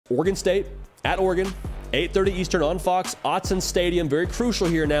Oregon State at Oregon, 8:30 Eastern on Fox, Autzen Stadium. Very crucial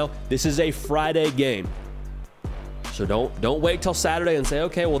here now. This is a Friday game. So don't wait till Saturday and say,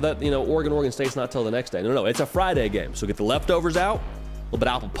 okay, well, that, Oregon State's not till the next day. No, it's a Friday game. So get the leftovers out, a little bit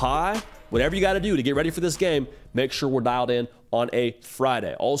of apple pie, whatever you got to do to get ready for this game. Make sure we're dialed in on a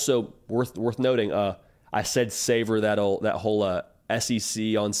Friday. Also, worth noting, I said savor that whole SEC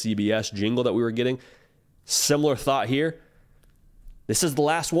on CBS jingle that we were getting. Similar thought here. This is the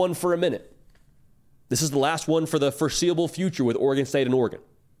last one for a minute. This is the last one for the foreseeable future with Oregon State and Oregon.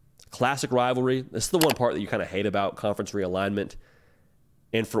 Classic rivalry. This is the one part that you kind of hate about conference realignment.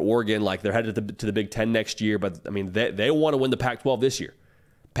 And for Oregon, like, they're headed to the Big Ten next year, but I mean, they want to win the Pac-12 this year.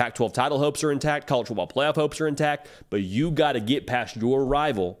 Pac-12 title hopes are intact. College football playoff hopes are intact. But you got to get past your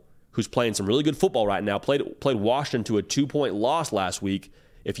rival, who's playing some really good football right now, played Washington to a 2-point loss last week,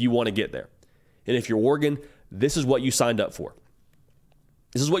 if you want to get there. And if you're Oregon, this is what you signed up for.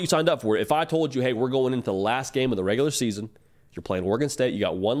 This is what you signed up for. If I told you, hey, we're going into the last game of the regular season, you're playing Oregon State, you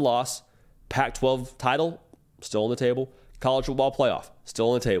got one loss, Pac-12 title, still on the table, college football playoff, still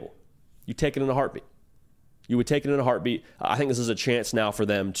on the table. You take it in a heartbeat. You would take it in a heartbeat. I think this is a chance now for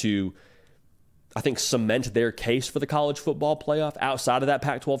them to, cement their case for the college football playoff outside of that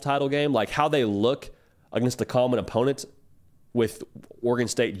Pac-12 title game. Like how they look against the common opponent with Oregon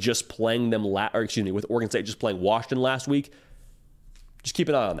State just playing with Oregon State just playing Washington last week. Just keep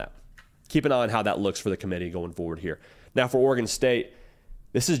an eye on that. Keep an eye on how that looks for the committee going forward here. Now for Oregon State,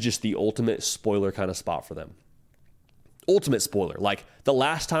 this is just the ultimate spoiler kind of spot for them. Ultimate spoiler. Like the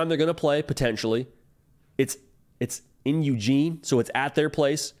last time they're going to play, potentially, it's in Eugene, so it's at their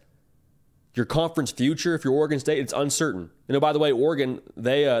place. Your conference future, if you're Oregon State, it's uncertain. By the way, Oregon,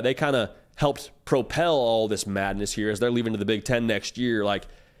 they kind of helped propel all this madness here as they're leaving to the Big Ten next year. Like,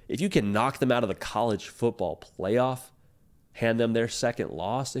 if you can knock them out of the college football playoff, hand them their second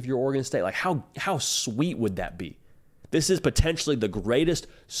loss if you're Oregon State, like how sweet would that be? This is potentially the greatest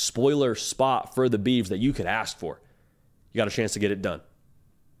spoiler spot for the Beavs that you could ask for. You got a chance to get it done.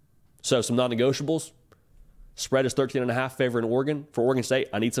 So some non-negotiables. Spread is 13.5 favoring Oregon. For Oregon State,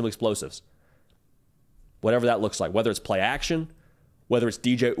 I need some explosives. Whatever that looks like, whether it's play action, whether it's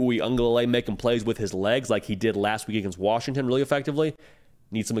DJ Uiagalelei making plays with his legs like he did last week against Washington really effectively,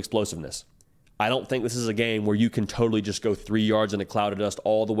 need some explosiveness. I don't think this is a game where you can totally just go 3 yards in a cloud of dust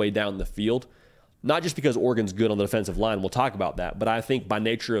all the way down the field. Not just because Oregon's good on the defensive line, we'll talk about that, but I think by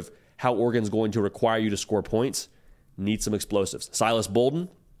nature of how Oregon's going to require you to score points, need some explosives. Silas Bolden,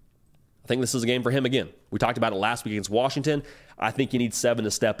 I think this is a game for him again. We talked about it last week against Washington. I think you need 7 to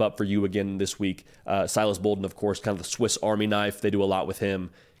step up for you again this week. Silas Bolden, of course, kind of the Swiss Army knife. They do a lot with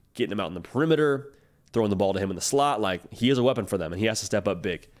him, getting him out in the perimeter, throwing the ball to him in the slot. Like, he is a weapon for them, and he has to step up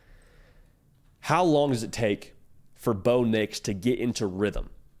big. How long does it take for Bo Nix to get into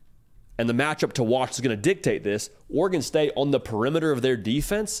rhythm? And the matchup to watch is going to dictate this. Oregon State on the perimeter of their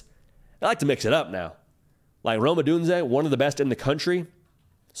defense, they like to mix it up now. Like Rome Odunze, one of the best in the country.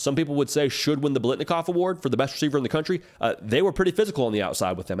 Some people would say should win the Blitnikoff Award for the best receiver in the country. They were pretty physical on the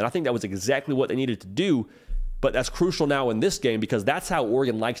outside with them, and I think that was exactly what they needed to do. But that's crucial now in this game because that's how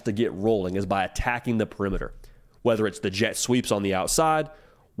Oregon likes to get rolling, is by attacking the perimeter. Whether it's the jet sweeps on the outside,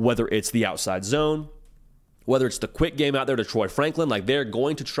 whether it's the outside zone, whether it's the quick game out there to Troy Franklin, like they're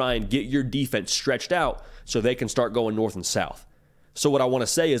going to try and get your defense stretched out so they can start going north and south. So what I want to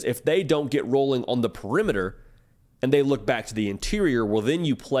say is if they don't get rolling on the perimeter and they look back to the interior, well, then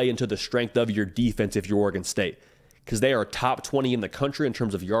you play into the strength of your defense if you're Oregon State, because they are top 20 in the country in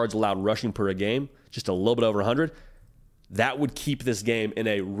terms of yards allowed rushing per game, just a little bit over 100. That would keep this game in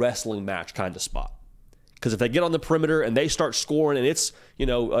a wrestling match kind of spot. Because if they get on the perimeter and they start scoring and it's,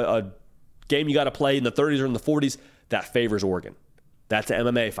 a game you got to play in the 30s or in the 40s, that favors Oregon. That's an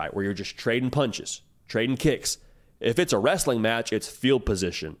MMA fight where you're just trading punches, trading kicks. If it's a wrestling match, it's field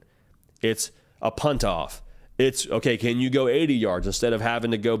position. It's a punt off. It's, okay, can you go 80 yards instead of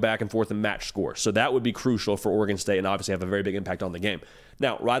having to go back and forth and match score? So that would be crucial for Oregon State and obviously have a very big impact on the game.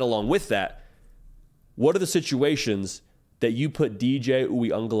 Now, right along with that, what are the situations that you put DJ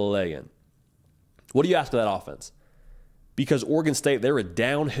Uiagalelei in? What do you ask of that offense? Because Oregon State, they're a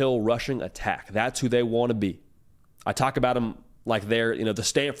downhill rushing attack. That's who they want to be. I talk about them like they're, the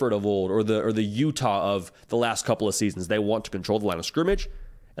Stanford of old or the Utah of the last couple of seasons. They want to control the line of scrimmage,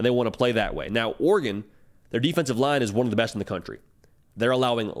 and they want to play that way. Now, Oregon, their defensive line is one of the best in the country. They're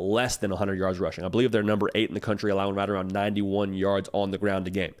allowing less than 100 yards rushing. I believe they're number 8 in the country, allowing right around 91 yards on the ground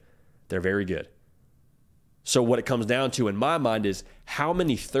a game. They're very good. So what it comes down to in my mind is how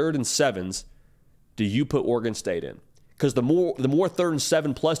many 3rd and 7s do you put Oregon State in? Because the more 3rd and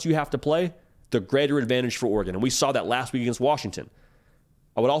 7 plus you have to play, the greater advantage for Oregon. And we saw that last week against Washington.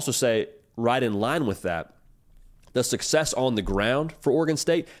 I would also say, right in line with that, the success on the ground for Oregon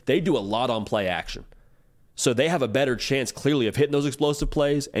State, they do a lot on play action. So they have a better chance, clearly, of hitting those explosive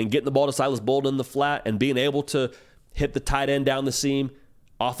plays and getting the ball to Silas Bolden in the flat and being able to hit the tight end down the seam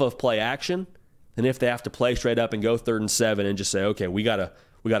off of play action than if they have to play straight up and go 3rd and 7 and just say, okay, we gotta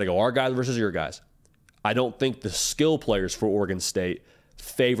go our guys versus your guys. I don't think the skill players for Oregon State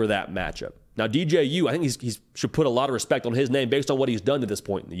favor that matchup. Now, DJU, I think he should put a lot of respect on his name based on what he's done to this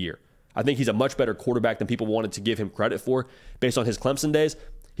point in the year. I think he's a much better quarterback than people wanted to give him credit for based on his Clemson days.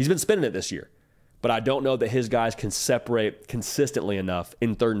 He's been spinning it this year. But I don't know that his guys can separate consistently enough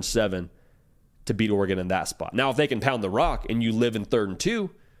in 3rd and 7 to beat Oregon in that spot. Now, if they can pound the rock and you live in 3rd and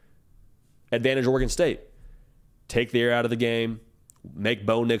 2, advantage Oregon State. Take the air out of the game. Make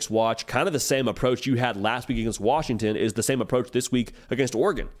Bo Nix watch. Kind of the same approach you had last week against Washington is the same approach this week against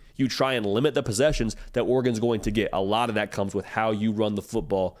Oregon. You try and limit the possessions that Oregon's going to get. A lot of that comes with how you run the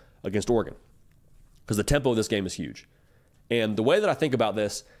football against Oregon, because the tempo of this game is huge. And the way that I think about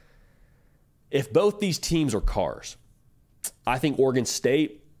this, if both these teams are cars, I think Oregon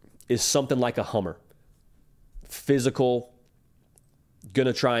State is something like a Hummer. Physical, going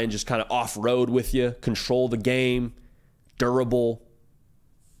to try and just kind of off-road with you, control the game, durable,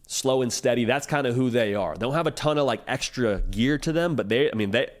 slow and steady. That's kind of who they are. They don't have a ton of like extra gear to them, but they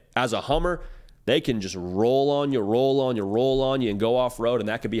as a Hummer, they can just roll on you, and go off-road, and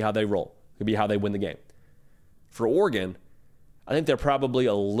that could be how they roll. It could be how they win the game. For Oregon, I think they're probably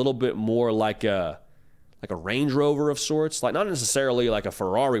a little bit more like a Range Rover of sorts. Like not necessarily like a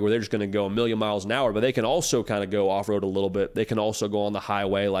Ferrari where they're just going to go a million miles an hour, but they can also kind of go off-road a little bit. They can also go on the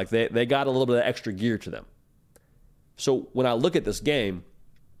highway. Like they got a little bit of extra gear to them. So when I look at this game,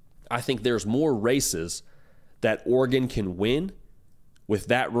 I think there's more races that Oregon can win with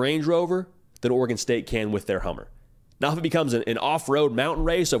that Range Rover than Oregon State can with their Hummer. Now, if it becomes an off-road mountain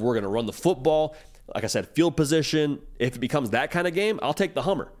race of we're going to run the football, like I said, field position, if it becomes that kind of game, I'll take the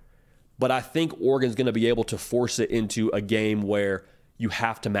Hummer. But I think Oregon's going to be able to force it into a game where you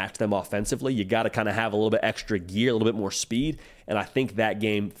have to match them offensively. You got to kind of have a little bit extra gear, a little bit more speed, and I think that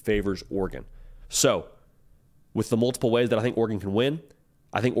game favors Oregon. So, with the multiple ways that I think Oregon can win,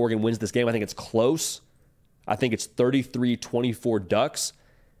 I think Oregon wins this game. I think it's close. I think it's 33-24 Ducks.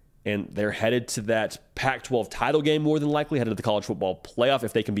 And they're headed to that Pac-12 title game more than likely, headed to the college football playoff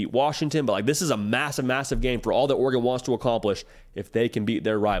if they can beat Washington. But like this is a massive, massive game for all that Oregon wants to accomplish if they can beat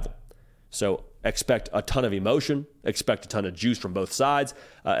their rival. So expect a ton of emotion, expect a ton of juice from both sides,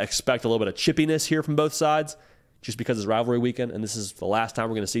 expect a little bit of chippiness here from both sides just because it's rivalry weekend. And this is the last time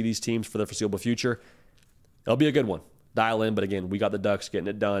we're going to see these teams for the foreseeable future. It'll be a good one. Dial in. But again, we got the Ducks getting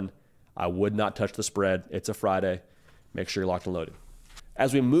it done. I would not touch the spread. It's a Friday. Make sure you're locked and loaded.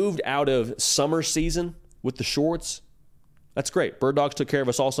 As we moved out of summer season with the shorts, that's great. Bird Dogs took care of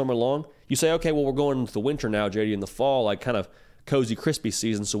us all summer long. You say, okay, well, we're going into the winter now, JD, in the fall, like kind of cozy, crispy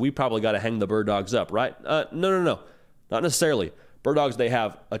season, so we probably got to hang the Bird Dogs up, right? No. Not necessarily. Bird Dogs, they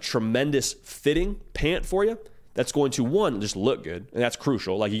have a tremendous fitting pant for you that's going to, one, just look good, and that's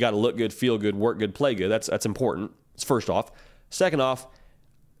crucial. Like, you got to look good, feel good, work good, play good. That's important. It's first off. Second off,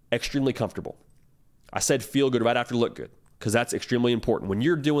 extremely comfortable. I said feel good right after look good, because that's extremely important. When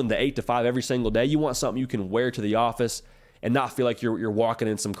you're doing the 8 to 5 every single day, you want something you can wear to the office and not feel like you're walking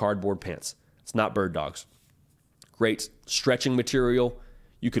in some cardboard pants. It's not Bird Dogs. Great stretching material.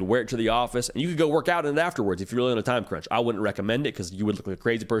 You could wear it to the office, and you could go work out in it afterwards if you're really on a time crunch. I wouldn't recommend it because you would look like a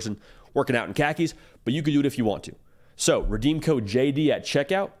crazy person working out in khakis, but you could do it if you want to. So redeem code JD at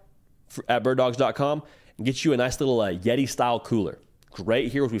checkout at birddogs.com and get you a nice little Yeti-style cooler.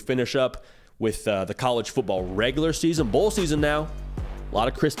 Great here as we finish up with the college football regular season, bowl season now. A lot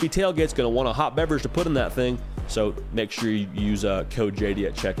of crispy tailgates, going to want a hot beverage to put in that thing. So make sure you use code JD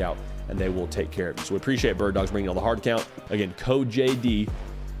at checkout, and they will take care of you. So we appreciate Bird Dogs bringing all the hard count. Again, code JD.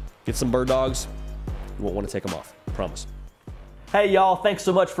 Get some Bird Dogs. You won't want to take them off. I promise. Hey, y'all. Thanks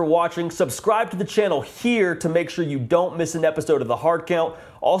so much for watching. Subscribe to the channel here to make sure you don't miss an episode of The Hard Count.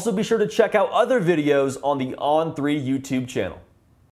 Also, be sure to check out other videos on the On3 YouTube channel.